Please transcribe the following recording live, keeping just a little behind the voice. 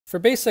For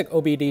basic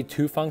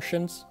OBD2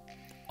 functions,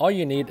 all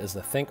you need is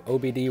the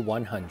ThinkOBD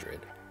 100.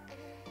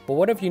 But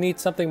what if you need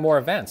something more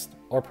advanced,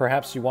 or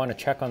perhaps you want to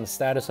check on the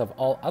status of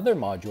all other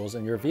modules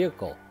in your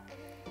vehicle?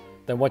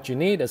 Then what you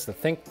need is the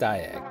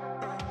ThinkDiag.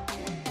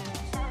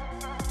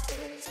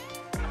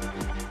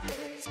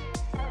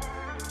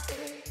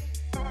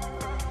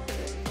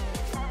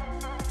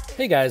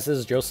 Hey guys, this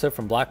is Joseph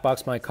from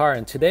BlackboxMyCar,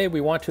 and today we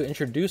want to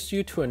introduce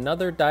you to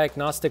another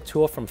diagnostic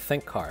tool from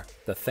ThinkCar,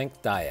 the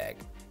ThinkDiag.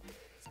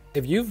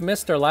 If you've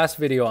missed our last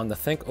video on the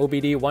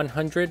ThinkOBD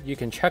 100, you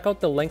can check out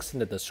the links in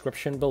the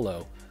description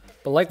below.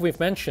 But like we've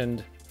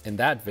mentioned in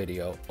that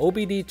video,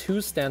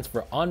 OBD2 stands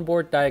for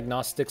Onboard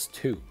Diagnostics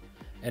 2,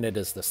 and it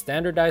is the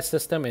standardized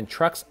system in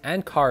trucks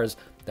and cars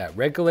that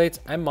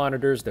regulates and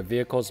monitors the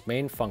vehicle's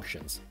main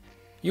functions.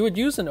 You would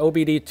use an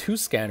OBD2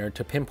 scanner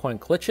to pinpoint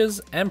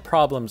glitches and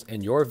problems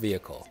in your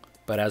vehicle.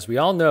 But as we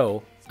all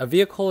know, a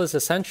vehicle is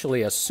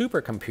essentially a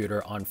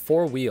supercomputer on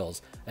 4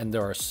 wheels, and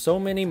there are so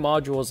many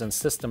modules and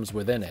systems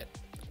within it.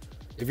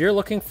 If you're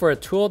looking for a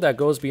tool that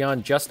goes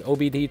beyond just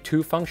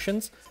OBD2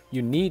 functions,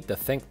 you need the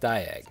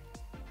ThinkDiag.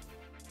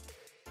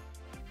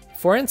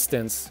 For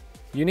instance,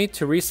 you need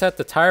to reset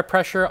the tire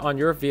pressure on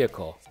your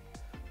vehicle.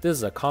 This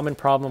is a common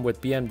problem with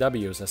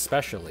BMWs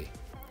especially.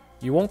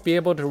 You won't be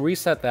able to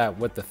reset that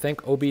with the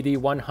ThinkOBD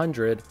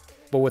 100,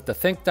 but with the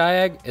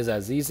ThinkDiag is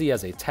as easy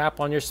as a tap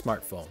on your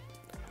smartphone.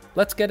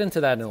 Let's get into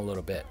that in a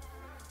little bit.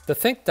 The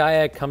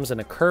ThinkDiag comes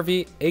in a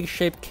curvy,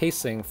 egg-shaped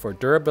casing for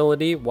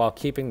durability while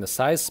keeping the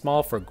size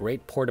small for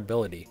great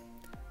portability.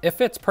 It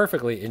fits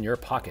perfectly in your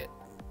pocket.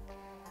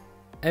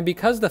 And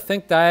because the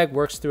ThinkDiag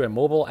works through a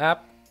mobile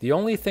app, the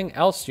only thing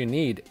else you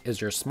need is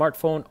your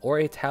smartphone or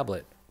a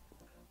tablet.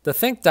 The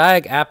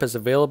ThinkDiag app is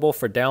available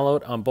for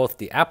download on both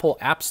the Apple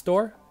App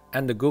Store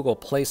and the Google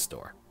Play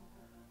Store.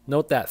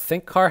 Note that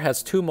ThinkCar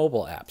has 2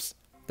 mobile apps,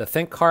 the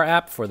ThinkCar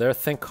app for their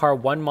ThinkCar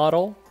 1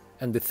 model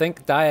and the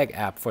ThinkDiag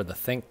app for the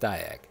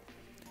ThinkDiag.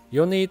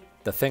 You'll need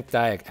the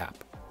ThinkDiag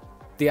app.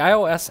 The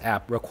iOS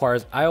app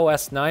requires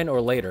iOS 9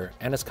 or later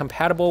and is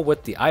compatible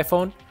with the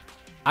iPhone,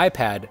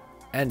 iPad,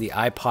 and the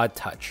iPod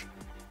Touch.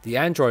 The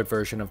Android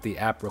version of the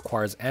app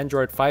requires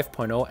Android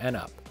 5.0 and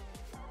up.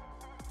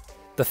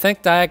 The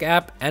ThinkDiag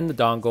app and the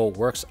dongle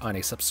works on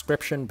a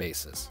subscription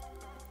basis.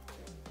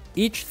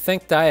 Each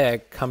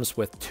ThinkDiag comes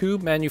with 2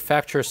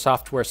 manufacturer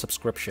software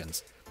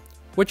subscriptions,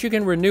 which you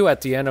can renew at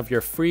the end of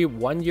your free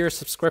 1-year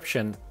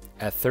subscription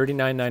at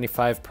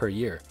 $39.95 per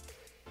year.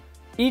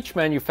 Each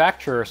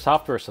manufacturer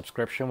software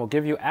subscription will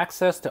give you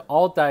access to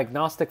all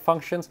diagnostic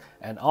functions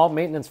and all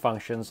maintenance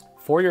functions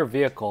for your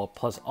vehicle,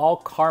 plus all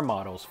car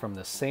models from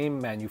the same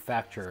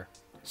manufacturer.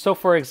 So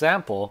for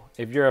example,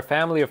 if you're a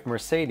family of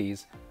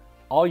Mercedes,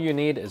 all you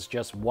need is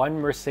just 1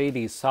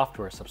 Mercedes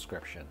software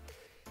subscription.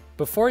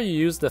 Before you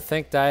use the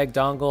ThinkDiag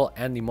dongle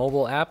and the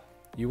mobile app,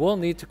 you will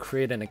need to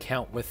create an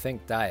account with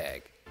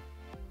ThinkDiag.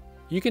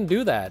 You can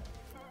do that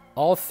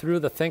all through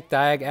the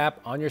ThinkDiag app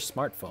on your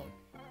smartphone.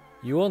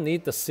 You will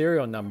need the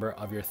serial number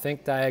of your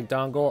ThinkDiag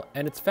dongle,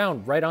 and it's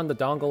found right on the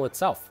dongle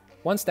itself.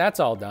 Once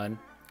that's all done,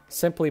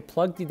 simply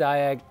plug the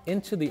Diag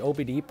into the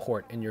OBD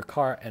port in your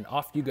car and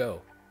off you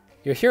go.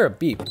 You'll hear a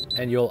beep,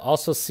 and you'll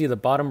also see the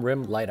bottom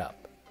rim light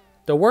up.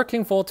 The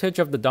working voltage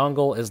of the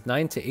dongle is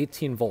 9 to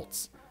 18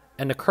 volts,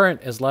 and the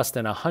current is less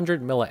than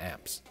 100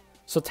 milliamps.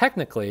 So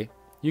technically,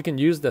 you can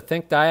use the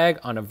ThinkDiag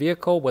on a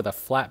vehicle with a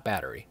flat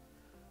battery.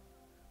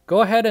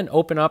 Go ahead and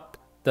open up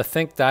the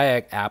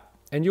ThinkDiag app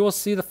and you will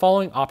see the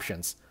following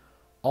options: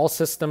 all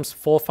systems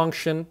full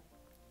function,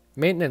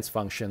 maintenance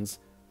functions,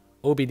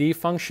 OBD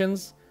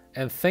functions,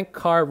 and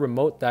ThinkCar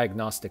remote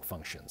diagnostic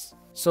functions.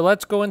 So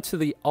let's go into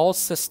the all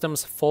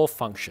systems full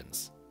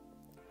functions.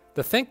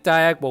 The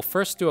ThinkDiag will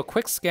first do a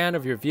quick scan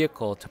of your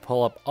vehicle to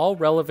pull up all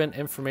relevant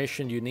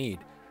information you need,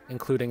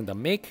 including the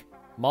make,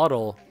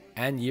 model,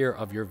 and year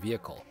of your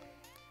vehicle.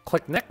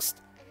 Click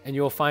Next, and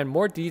you will find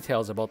more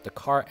details about the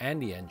car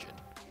and the engine.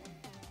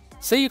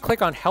 Say you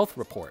click on Health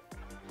Report.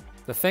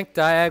 The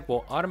ThinkDiag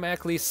will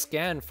automatically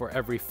scan for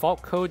every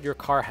fault code your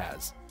car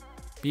has.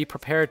 Be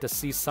prepared to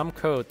see some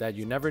code that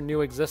you never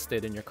knew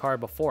existed in your car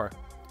before.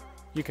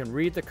 You can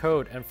read the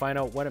code and find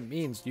out what it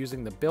means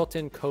using the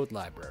built-in code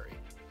library.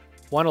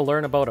 Want to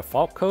learn about a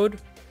fault code?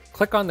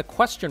 Click on the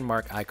question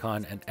mark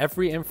icon and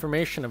every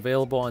information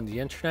available on the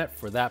internet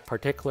for that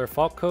particular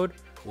fault code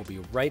will be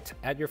right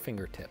at your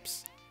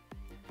fingertips.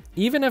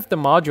 Even if the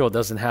module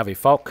doesn't have a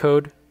fault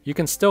code, you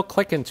can still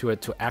click into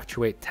it to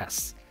actuate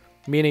tests,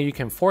 meaning you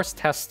can force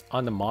tests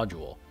on the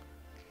module.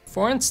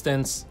 For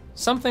instance,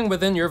 something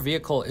within your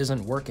vehicle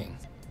isn't working.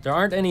 There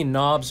aren't any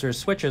knobs or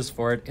switches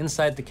for it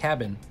inside the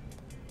cabin.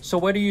 So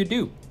what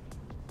do?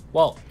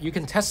 Well, you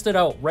can test it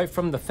out right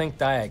from the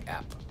ThinkDiag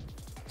app.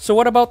 So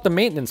what about the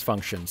maintenance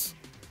functions?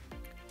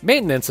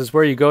 Maintenance is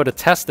where you go to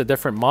test the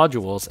different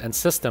modules and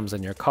systems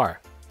in your car,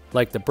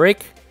 like the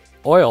brake,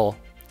 oil,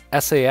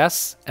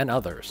 SAS, and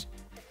others.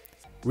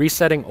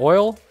 Resetting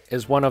oil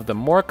is one of the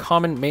more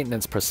common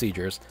maintenance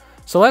procedures,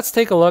 so let's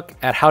take a look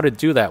at how to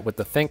do that with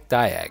the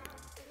ThinkDiag.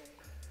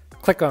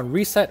 Click on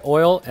Reset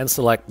Oil and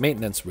select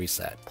Maintenance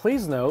Reset.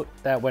 Please note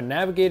that when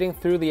navigating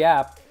through the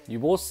app, you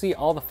will see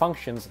all the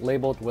functions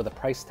labeled with a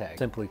price tag.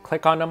 Simply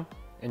click on them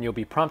and you'll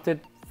be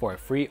prompted for a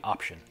free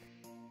option.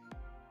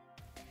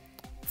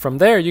 From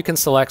there, you can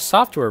select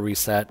Software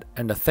Reset,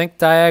 and the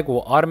ThinkDiag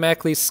will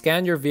automatically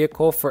scan your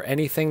vehicle for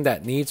anything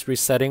that needs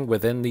resetting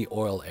within the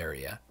oil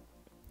area.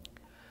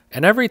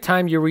 And every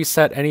time you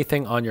reset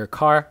anything on your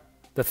car,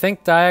 the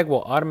ThinkDiag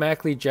will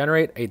automatically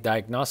generate a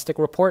diagnostic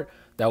report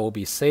that will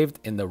be saved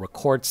in the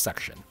Record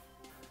section.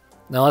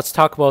 Now let's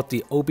talk about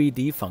the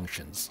OBD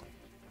functions.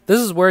 This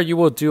is where you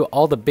will do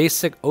all the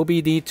basic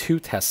OBD2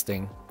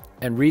 testing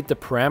and read the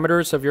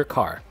parameters of your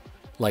car,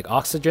 like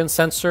oxygen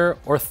sensor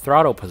or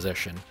throttle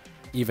position,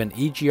 even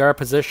EGR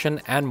position,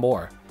 and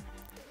more.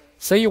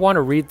 Say you want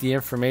to read the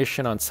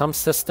information on some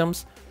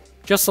systems,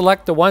 just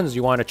select the ones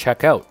you want to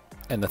check out,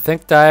 and the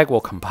ThinkDiag will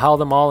compile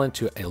them all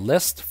into a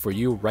list for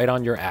you right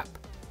on your app.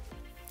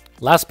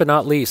 Last but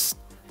not least,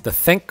 the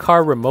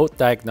ThinkCar Remote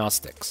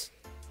Diagnostics.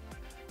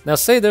 Now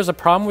say there's a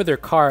problem with your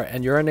car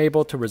and you're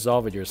unable to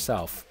resolve it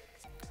yourself.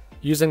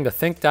 Using the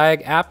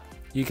ThinkDiag app,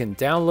 you can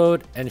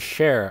download and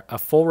share a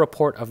full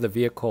report of the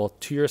vehicle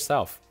to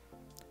yourself.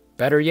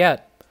 Better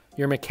yet,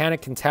 your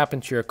mechanic can tap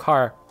into your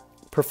car,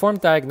 perform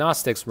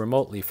diagnostics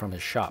remotely from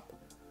his shop.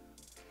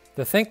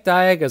 The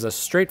ThinkDiag is a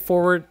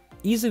straightforward,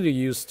 easy to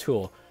use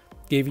tool,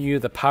 giving you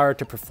the power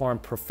to perform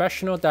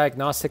professional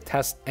diagnostic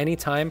tests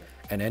anytime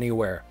and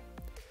anywhere.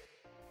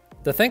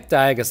 The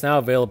ThinkDiag is now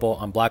available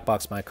on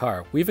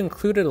BlackboxMyCar. We've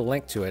included a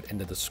link to it in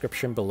the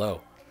description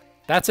below.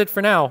 That's it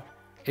for now.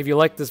 If you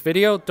liked this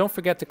video, don't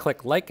forget to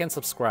click like and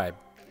subscribe.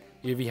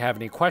 If you have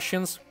any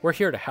questions, we're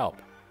here to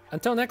help.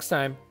 Until next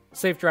time,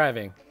 safe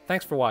driving.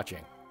 Thanks for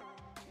watching.